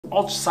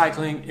ultra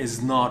cycling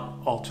is not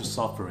ultra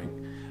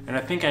suffering. And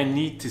I think I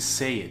need to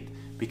say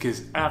it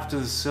because after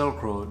the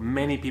Silk Road,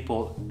 many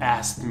people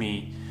asked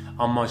me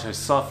how much I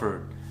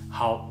suffered,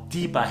 how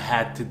deep I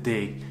had to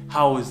dig,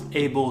 how I was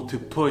able to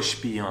push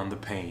beyond the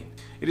pain.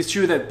 It is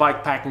true that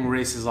bikepacking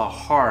races are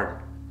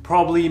hard,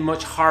 probably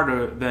much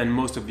harder than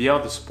most of the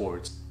other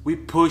sports. We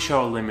push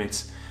our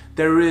limits.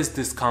 There is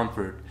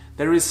discomfort.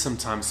 There is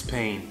sometimes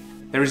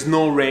pain. There is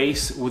no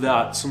race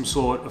without some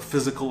sort of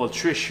physical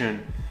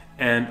attrition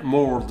and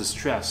moral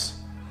distress.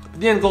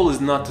 But the end goal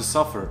is not to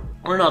suffer.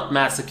 We're not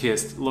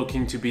masochists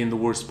looking to be in the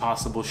worst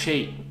possible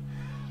shape.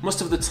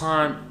 Most of the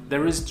time,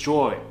 there is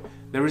joy.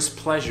 There is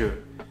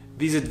pleasure.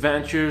 These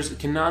adventures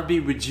cannot be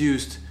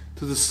reduced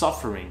to the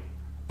suffering.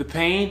 The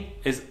pain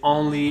is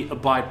only a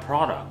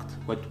byproduct.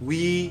 What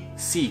we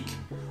seek,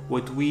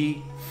 what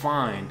we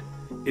find,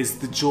 is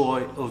the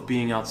joy of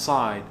being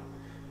outside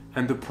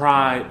and the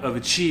pride of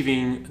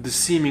achieving the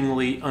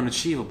seemingly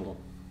unachievable.